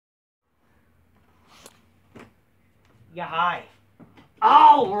Yeah, hi.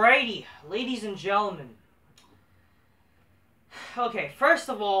 Alrighty, ladies and gentlemen. Okay, first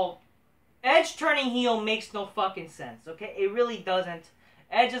of all, Edge turning heel makes no fucking sense, okay? It really doesn't.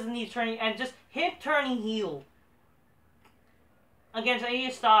 Edge doesn't need turning, and just him turning heel against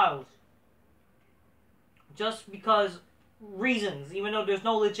AJ Styles. Just because reasons, even though there's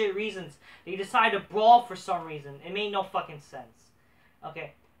no legit reasons. They decided to brawl for some reason. It made no fucking sense.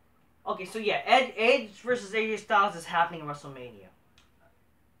 Okay. Okay, so yeah, Edge versus AJ Styles is happening at WrestleMania.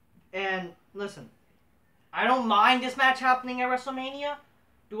 And listen, I don't mind this match happening at WrestleMania.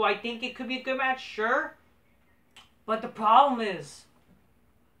 Do I think it could be a good match? Sure. But the problem is,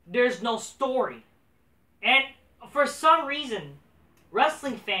 there's no story. And for some reason,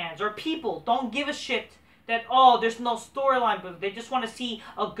 wrestling fans or people don't give a shit that, oh, there's no storyline, but they just want to see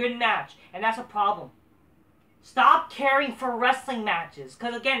a good match. And that's a problem. Stop caring for wrestling matches.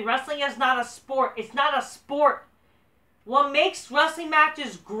 Because again, wrestling is not a sport. It's not a sport. What makes wrestling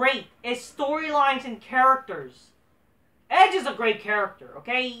matches great is storylines and characters. Edge is a great character,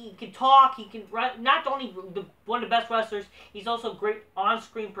 okay? He can talk, he can... Not only one of the best wrestlers, he's also a great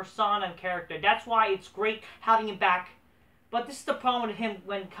on-screen persona and character. That's why it's great having him back. But this is the problem with him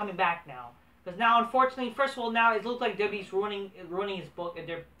when coming back now. Because now, unfortunately, first of all, now it looks like WWE's ruining his book, and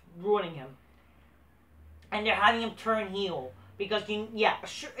they're ruining him. And they're having him turn heel. Because,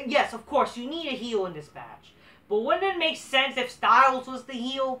 yes, of course, you need a heel in this match. But wouldn't it make sense if Styles was the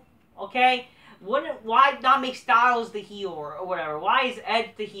heel? Okay? Why not make Styles the heel or whatever? Why is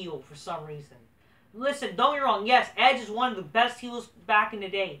Edge the heel for some reason? Listen, don't get me wrong. Yes, Edge is one of the best heels back in the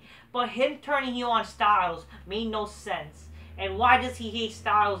day. But him turning heel on Styles made no sense. And why does he hate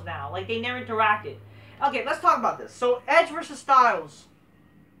Styles now? Like, they never interacted. Okay, let's talk about this. So, Edge versus Styles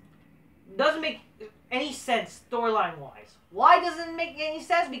doesn't make any sense storyline-wise. Why doesn't it make any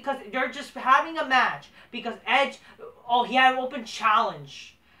sense? Because they're just having a match. Because Edge, he had an open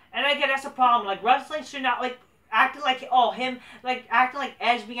challenge. And again, that's a problem. Like, wrestling should not, acting like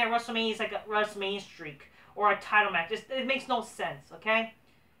Edge being at WrestleMania is like a WrestleMania streak. Or a title match. It makes no sense, okay?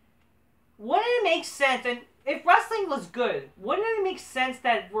 Wouldn't it make sense, and if wrestling was good, wouldn't it make sense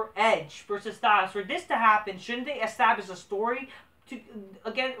that for Edge versus Styles, for this to happen, shouldn't they establish a story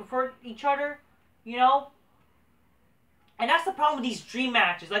for each other? You know? And that's the problem with these dream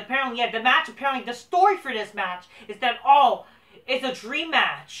matches. Like, apparently, the story for this match is that, it's a dream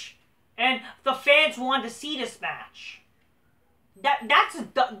match. And the fans wanted to see this match. That's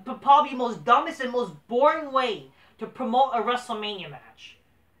probably the most dumbest and most boring way to promote a WrestleMania match.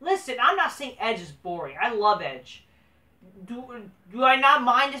 Listen, I'm not saying Edge is boring. I love Edge. Do I not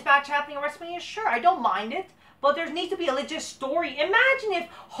mind this match happening at WrestleMania? Sure, I don't mind it. But there needs to be a legit story. Imagine if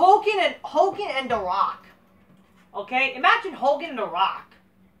Hogan and The Rock. Okay? Imagine Hogan and The Rock.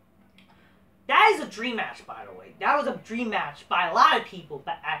 That is a dream match, by the way. That was a dream match by a lot of people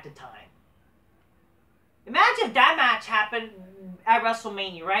at the time. Imagine if that match happened at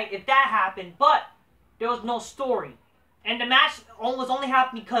WrestleMania, right? If that happened, but there was no story. And the match was only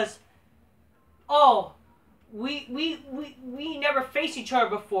happening because, we never faced each other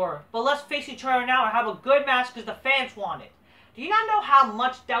before. But let's face each other now and have a good match because the fans want it. Do you not know how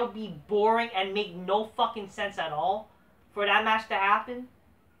much that would be boring and make no fucking sense at all for that match to happen?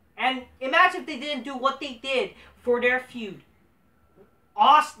 And imagine if they didn't do what they did for their feud.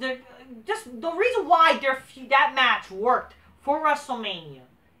 Just the reason why that match worked for WrestleMania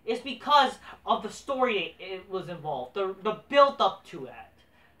is because of the story it was involved. The build-up to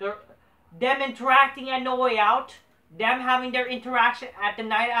it. Them interacting at No Way Out. Them having their interaction at the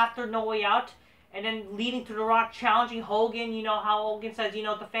night after No Way Out. And then leading to The Rock challenging Hogan. You know how Hogan says,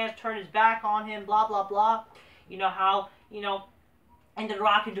 the fans turn his back on him, blah, blah, blah. You know how, and The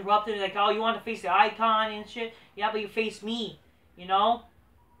Rock interrupted, like, oh, you want to face the icon and shit? Yeah, but you face me, you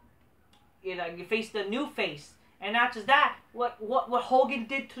face the new face. And not just that, what Hogan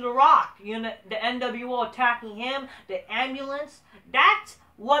did to The Rock. The NWO attacking him, the ambulance. That's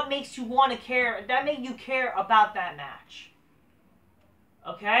what makes you want to care. That made you care about that match.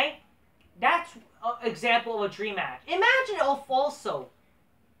 Okay? That's an example of a dream match. Imagine also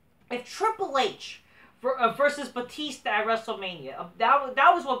if Triple H versus Batista at WrestleMania. That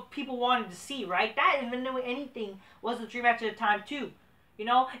was what people wanted to see, right? That, even though anything, was a dream match at the time too.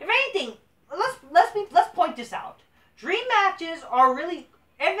 If anything, let's point this out. Dream matches are really,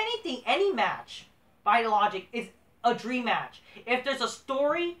 if anything, any match, by logic, is a dream match. If there's a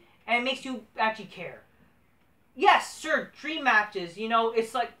story and it makes you actually care. Yes, sure, dream matches,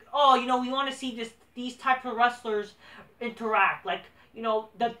 it's like, we want to see these types of wrestlers interact. Like,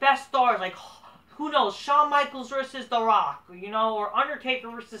 the best stars, like, who knows, Shawn Michaels versus The Rock, or Undertaker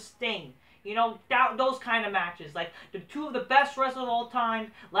versus Sting. You know, those kind of matches. Like, the two of the best wrestlers of all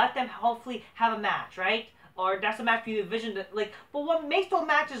time, let them hopefully have a match, right? Or that's a match you envision. Like, but what makes those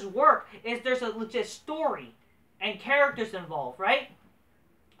matches work is there's a legit story and characters involved, right?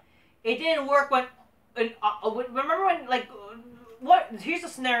 It didn't work when remember when, like, here's the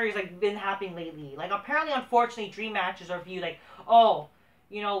scenarios, like, been happening lately. Like, apparently, unfortunately, dream matches are viewed like, oh,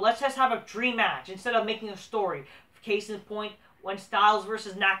 you know, let's just have a dream match instead of making a story. Case in point, when Styles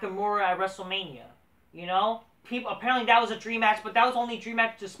versus Nakamura at WrestleMania. You know? Apparently that was a dream match, but that was only a dream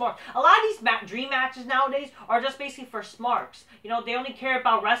match to smarks. A lot of these dream matches nowadays are just basically for smarks. You know, they only care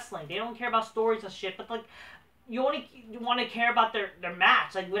about wrestling. They don't care about stories and shit, but, like, you want to care about their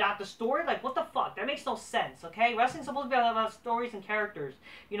match, like, without the story? Like, what the fuck? That makes no sense, okay? Wrestling's supposed to be about stories and characters,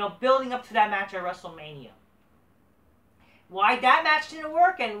 you know, building up to that match at WrestleMania. Why that match didn't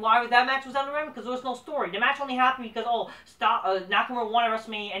work and why that match was underrated? Because there was no story. The match only happened because, Nakamura won at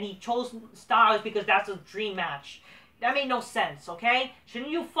WrestleMania and he chose Styles because that's a dream match. That made no sense, okay?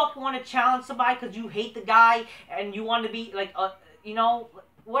 Shouldn't you fucking want to challenge somebody because you hate the guy and you want to be, like, you know,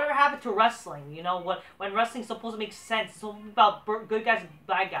 whatever happened to wrestling, you know, when wrestling's supposed to make sense? It's about good guys and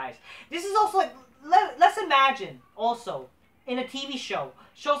bad guys. This is also, like, let's imagine, also, in a TV show,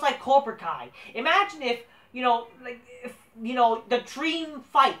 shows like Cobra Kai. Imagine if, you know, like, if, you know, the dream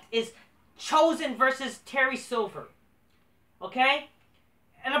fight is Chosen versus Terry Silver. Okay?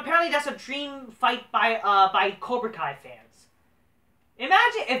 And apparently that's a dream fight by Cobra Kai fans.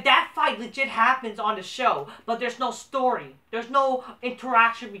 Imagine if that fight legit happens on the show, but there's no story. There's no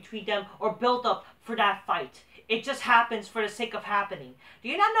interaction between them or build up for that fight. It just happens for the sake of happening. Do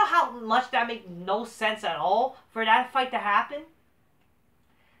you not know how much that makes no sense at all for that fight to happen?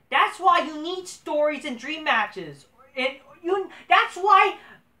 That's why you need stories and dream matches. That's why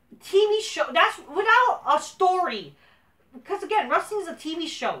TV show, that's without a story. Because again, wrestling is a TV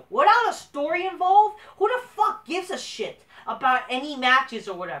show. Without a story involved, who the fuck gives a shit about any matches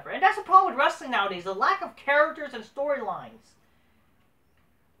or whatever? And that's the problem with wrestling nowadays, the lack of characters and storylines.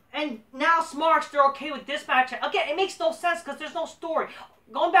 And now smarks, they're okay with this match. Again, it makes no sense because there's no story.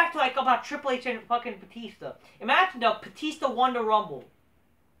 Going back to, like, about Triple H and fucking Batista. Imagine that Batista won the Rumble.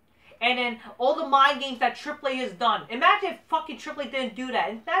 And then all the mind games that Triple H has done. Imagine if fucking Triple H didn't do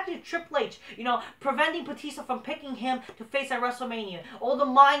that. Imagine if Triple H, you know, preventing Batista from picking him to face at WrestleMania. All the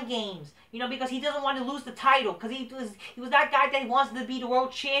mind games, you know, because he doesn't want to lose the title. Because he was that guy that wants to be the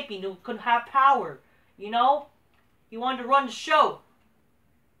world champion who couldn't have power. You know? He wanted to run the show.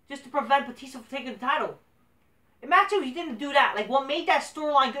 Just to prevent Batista from taking the title. Imagine if he didn't do that. Like, what made that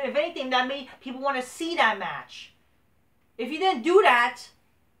storyline good? If anything, that made people want to see that match. If he didn't do that,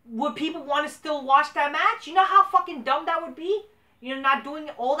 would people want to still watch that match? You know how fucking dumb that would be? You know, not doing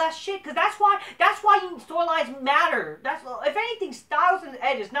all that shit? Because that's why storylines matter. If anything, Styles and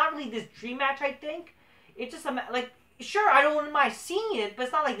Edge is not really this dream match, I think. It's just, like, sure, I don't mind seeing it, but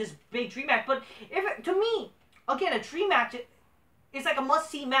it's not like this big dream match. But to me, again, a dream match is like a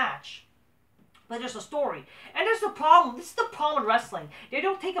must-see match. But there's a story. And there's the problem. This is the problem with wrestling. They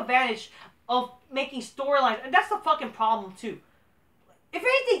don't take advantage of making storylines. And that's the fucking problem, too. If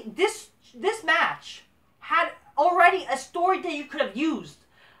anything, this match had already a story that you could have used.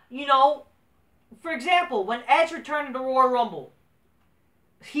 You know, for example, when Edge returned to the Royal Rumble,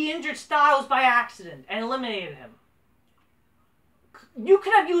 he injured Styles by accident and eliminated him. You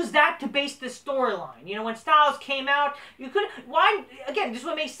could have used that to base this storyline. You know, when Styles came out, you could... Why... Again, this is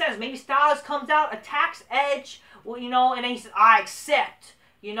what makes sense. Maybe Styles comes out, attacks Edge, well, you know, and then he says, I accept.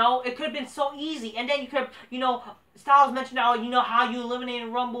 You know, it could have been so easy. And then you could have, you know... Styles mentioned how, you know, how you eliminated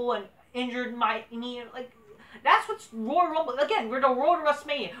Rumble and injured my knee. Like, that's what's Royal Rumble. Again, we're the road to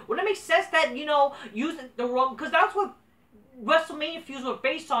WrestleMania. Wouldn't it make sense that, you know, use the Rumble? Because that's what WrestleMania feuds were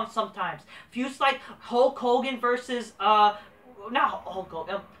based on sometimes. Feuds like Hulk Hogan versus, not Hulk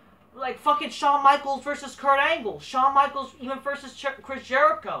Hogan, like fucking Shawn Michaels versus Kurt Angle. Shawn Michaels even versus Chris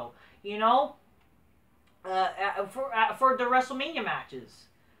Jericho, you know, for the WrestleMania matches.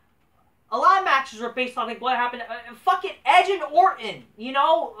 A lot of matches were based on, like, what happened, fucking Edge and Orton, you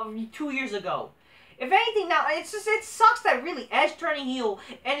know, 2 years ago. If anything, now, it sucks that really Edge turning heel,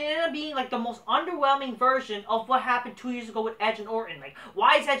 and it ended up being, like, the most underwhelming version of what happened 2 years ago with Edge and Orton. Like,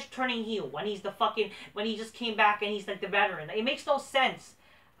 why is Edge turning heel when he's when he just came back and he's, like, the veteran? It makes no sense.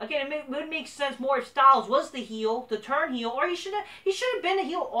 Again, it would make sense more if Styles was the heel, the turn heel, or he should have been a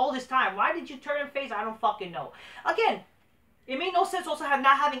heel all this time. Why did you turn him face? I don't fucking know. Again, it made no sense also not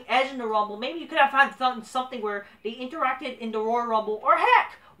having Edge in the Rumble. Maybe you could have had something where they interacted in the Royal Rumble. Or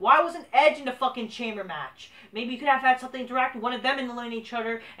heck, why wasn't Edge in the fucking Chamber match? Maybe you could have had something interact with one of them and eliminate each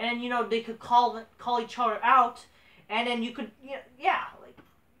other. And then, you know, they could call each other out. And then you could, yeah, like,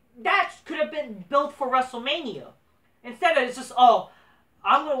 that could been built for WrestleMania. Instead of it's just, oh,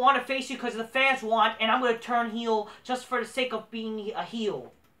 I'm going to want to face you because the fans want, and I'm going to turn heel just for the sake of being a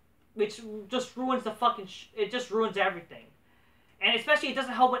heel. Which just ruins the fucking... it just ruins everything. And especially it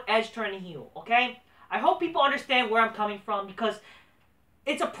doesn't help with Edge turning heel, okay? I hope people understand where I'm coming from because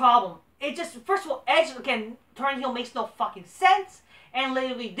it's a problem. It just... first of all, Edge, again, turning heel makes no fucking sense. And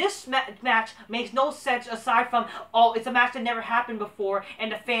literally, this match makes no sense aside from, oh, it's a match that never happened before and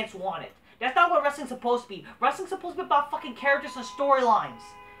the fans want it. That's not what wrestling's supposed to be. Wrestling's supposed to be about fucking characters and storylines,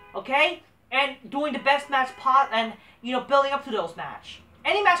 okay? And doing the best match and, you know, building up to those match.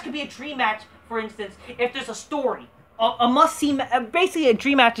 Any match could be a dream match, for instance, if there's a story. A must-see... basically, a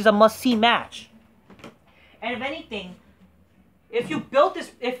dream match is a must-see match. And if anything, if you built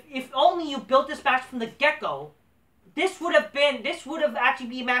this... If only you built this match from the get-go, this would have actually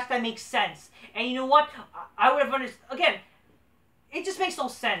been a match that makes sense. And you know what? I would have understood... Again, it just makes no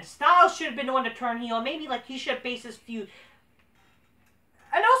sense. Styles should have been the one to turn heel. Maybe, like, he should have based his feud...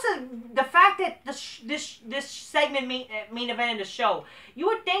 And also, the fact that this segment main event in the show, you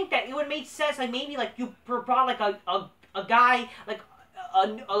would think that it would make sense, like, maybe, like, you brought, like, a guy, like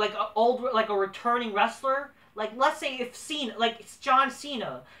a returning wrestler. Like, let's say if Cena, like, it's John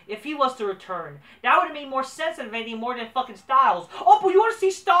Cena, if he was to return, that would have made more sense than anything more than fucking Styles. Oh, but you want to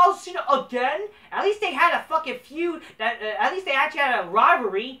see Styles Cena again? At least they had a fucking feud, at least they actually had a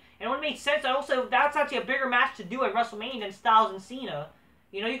rivalry, and it would have made sense. And also, that's actually a bigger match to do at WrestleMania than Styles and Cena.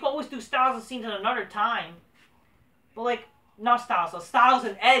 You know, you can always do Styles and Cena another time. But, like, not Styles, so Styles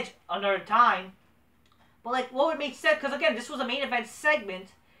and Edge another time. But, like, what would make sense? Because, again, this was a main event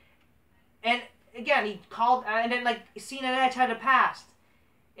segment. And, again, he called, and then, like, Cena and Edge had a past.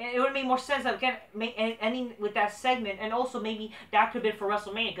 And it would have made more sense, again, ending with that segment. And also, maybe that could have been for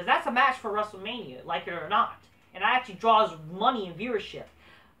WrestleMania. Because that's a match for WrestleMania, like it or not. And that actually draws money and viewership.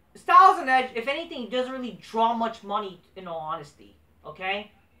 Styles and Edge, if anything, doesn't really draw much money, in all honesty. Okay?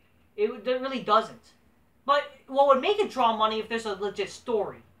 It really doesn't. But what would make it draw money if there's a legit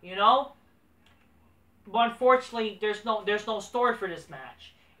story, you know? But unfortunately, there's no story for this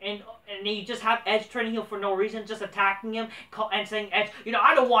match. And you just have Edge turning heel for no reason, just attacking him and saying, Edge, you know,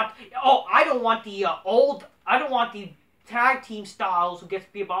 I don't want the tag team Styles who gets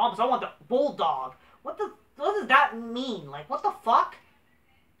beat by arms. I want the Bulldog. What does that mean? Like, what the fuck?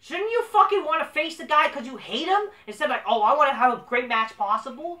 Shouldn't you fucking want to face the guy because you hate him? Instead of like, oh, I want to have a great match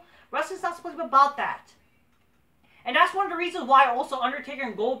possible? Wrestling's not supposed to be about that. And that's one of the reasons why also Undertaker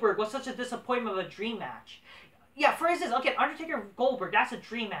and Goldberg was such a disappointment of a dream match. Yeah, for instance, okay, Undertaker and Goldberg, that's a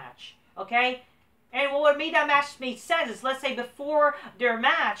dream match. Okay? And what made that match make sense is, let's say before their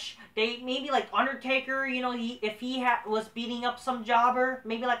match, they maybe like Undertaker, you know, if he was beating up some jobber,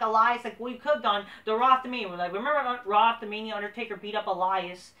 maybe like Elias, like what you could have done, the Raw After Mania, like remember Raw After Mania, Undertaker beat up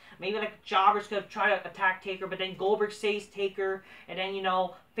Elias, maybe like jobbers could have tried to attack Taker, but then Goldberg saves Taker, and then, you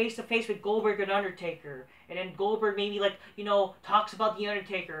know, face to face with Goldberg and Undertaker, and then Goldberg maybe like, you know, talks about the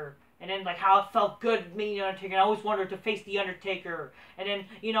Undertaker. And then, like, how it felt good meeting the Undertaker. I always wanted to face the Undertaker. And then,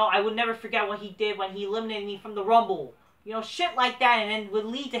 you know, I would never forget what he did when he eliminated me from the Rumble. You know, shit like that. And then would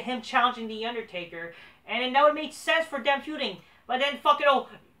lead to him challenging the Undertaker. And then that would make sense for them feuding. But then, fucking, oh,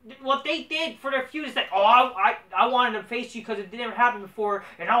 what they did for their feud is like, oh, I wanted to face you because it didn't happen before.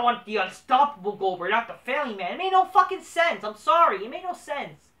 And I want the unstoppable Goldberg, not the Family Man. It made no fucking sense. I'm sorry. It made no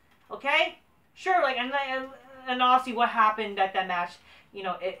sense. Okay? Sure, like, and obviously what happened at that match, you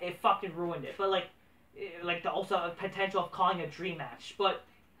know, it fucking ruined it. But, like the also potential of calling a dream match. But,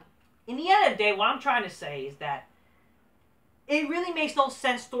 in the end of the day, what I'm trying to say is that it really makes no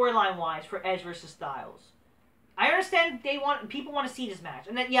sense storyline-wise for Edge versus Styles. I understand people want to see this match.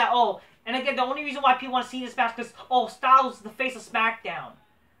 And then, yeah, oh, and again, the only reason why people want to see this match is because, oh, Styles is the face of SmackDown.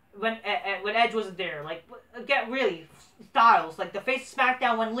 When Edge wasn't there. Like, again, really, Styles, like, the face of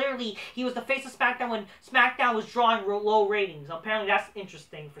SmackDown when literally he was the face of SmackDown when SmackDown was drawing low ratings. Apparently that's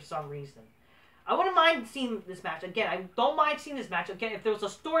interesting for some reason. I wouldn't mind seeing this match. Again, I don't mind seeing this match. Again, if there was a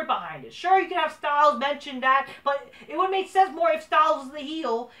story behind it. Sure, you can have Styles mention that, but it would make sense more if Styles was the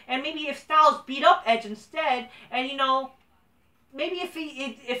heel, and maybe if Styles beat up Edge instead, and, you know, maybe if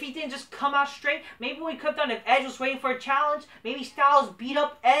he didn't just come out straight, maybe what we could have done if Edge was waiting for a challenge, maybe Styles beat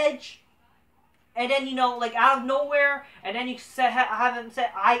up Edge, and then, you know, like, out of nowhere, and then you have him say,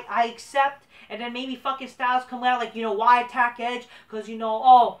 I accept, and then maybe fucking Styles come out like, you know, why attack Edge? Because, you know,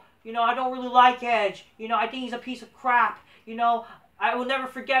 oh, you know, I don't really like Edge, you know, I think he's a piece of crap, you know, I will never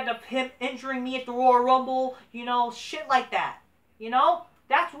forget of him injuring me at the Royal Rumble, you know, shit like that, you know?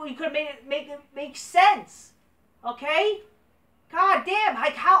 That's what you could have made it make sense, okay? God damn,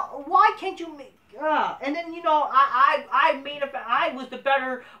 like, why can't you And then I was the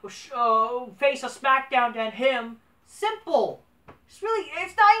better face of SmackDown than him. Simple. It's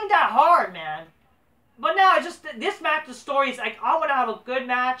not even that hard, man. But now, this match, the story is like, I want to have a good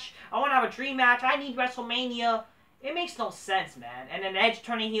match. I want to have a dream match. I need WrestleMania. It makes no sense, man. And then Edge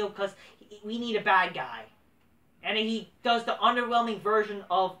turning heel because we need a bad guy. And then he does the underwhelming version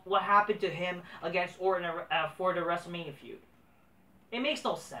of what happened to him against Orton for the WrestleMania feud. It makes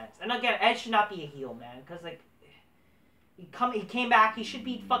no sense. And again, Edge should not be a heel, man. Because, like, he came back. He should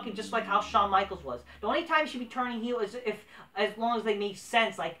be fucking just like how Shawn Michaels was. The only time he should be turning heel is as long as they make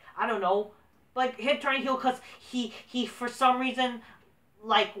sense. Like, I don't know. Like, him turning heel because he for some reason,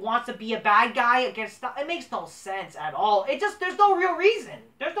 like, wants to be a bad guy against... It makes no sense at all. There's no real reason.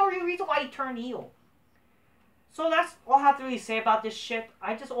 There's no real reason why he turned heel. So that's all I have to really say about this shit.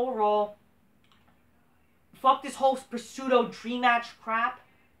 I just overall... Fuck this whole pseudo dream match crap.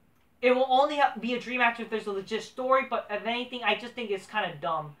 It will only be a dream match if there's a legit story, but if anything, I just think it's kind of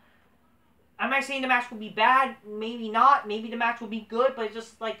dumb. I'm not saying the match will be bad. Maybe not. Maybe the match will be good, but it's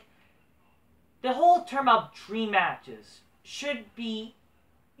just like... The whole term of dream matches should be...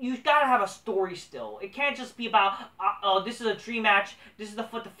 You've got to have a story still. It can't just be about, oh, this is a dream match. This is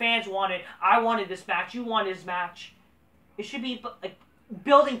what the fans wanted. I wanted this match. You wanted this match. It should be like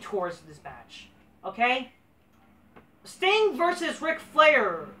building towards this match. Okay? Sting versus Ric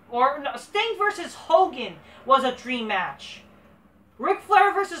Flair, or no, Sting versus Hogan was a dream match. Ric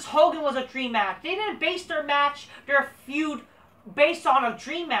Flair versus Hogan was a dream match. They didn't base their feud, based on a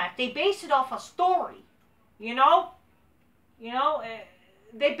dream match. They based it off a story. You know?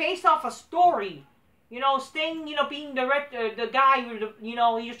 They based off a story. Sting, being the guy who, he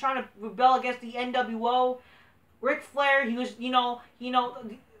was trying to rebel against the NWO. Ric Flair, he was,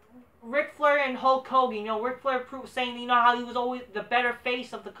 Ric Flair and Hulk Hogan, Ric Flair saying, how he was always the better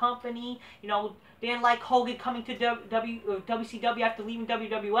face of the company. They didn't like Hogan coming to WCW after leaving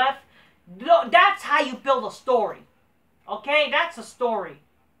WWF. That's how you build a story. Okay? That's a story.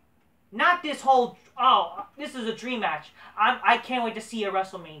 Not this whole, oh, this is a dream match. I can't wait to see a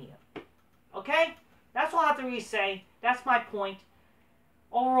WrestleMania. Okay? That's all I have to really say. That's my point.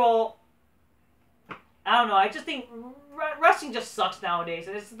 Overall, I don't know. I just think wrestling just sucks nowadays.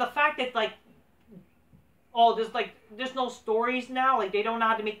 And it's the fact that, like, there's no stories now. Like, they don't know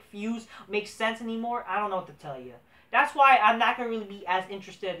how to make feuds make sense anymore. I don't know what to tell you. That's why I'm not going to really be as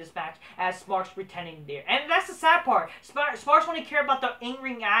interested in this match as Smarks pretending there. And that's the sad part. Smarks only care about the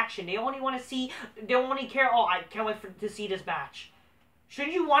in-ring action. They only care, oh, I can't wait to see this match.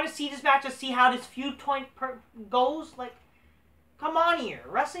 Shouldn't you want to see this match to see how this feud goes? Like, come on here.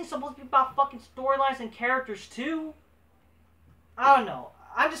 Wrestling's supposed to be about fucking storylines and characters too. I don't know.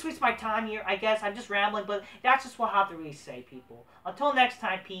 I'm just wasting my time here, I guess. I'm just rambling, but that's just what I have to really say, people. Until next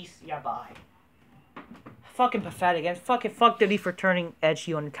time, peace. Yeah, bye. Fucking pathetic, and fuck WWE for turning Edge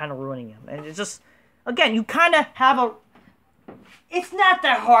heel and kind of ruining him. And it's just, again, you kind of have a... It's not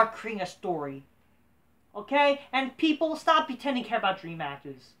that hard creating a story. Okay? And people, stop pretending to care about dream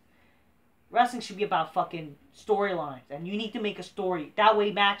matches. Wrestling should be about fucking storylines. And you need to make a story. That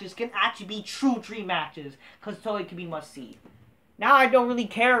way matches can actually be true dream matches. Because so it can be must-see. Now I don't really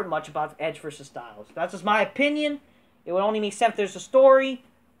care much about Edge versus Styles. That's just my opinion. It would only make sense if there's a story.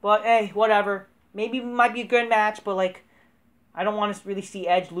 But, hey, whatever. Maybe it might be a good match, but, like, I don't want to really see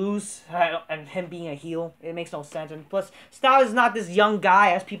Edge lose and him being a heel. It makes no sense. And plus, Styles is not this young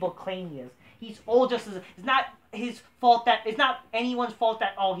guy as people claim he is. He's old just as... It's not his fault that... It's not anyone's fault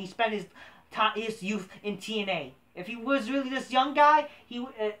that, oh, he spent his youth in TNA. If he was really this young guy, he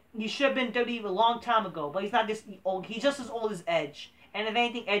should have been WWE a long time ago. But he's not this old. He's just as old as Edge. And if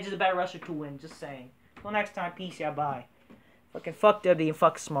anything, Edge is a better wrestler to win. Just saying. Till next time, peace, yeah, bye. Fucking fuck WWE and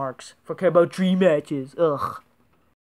fuck Smarks. For care about dream matches. Ugh.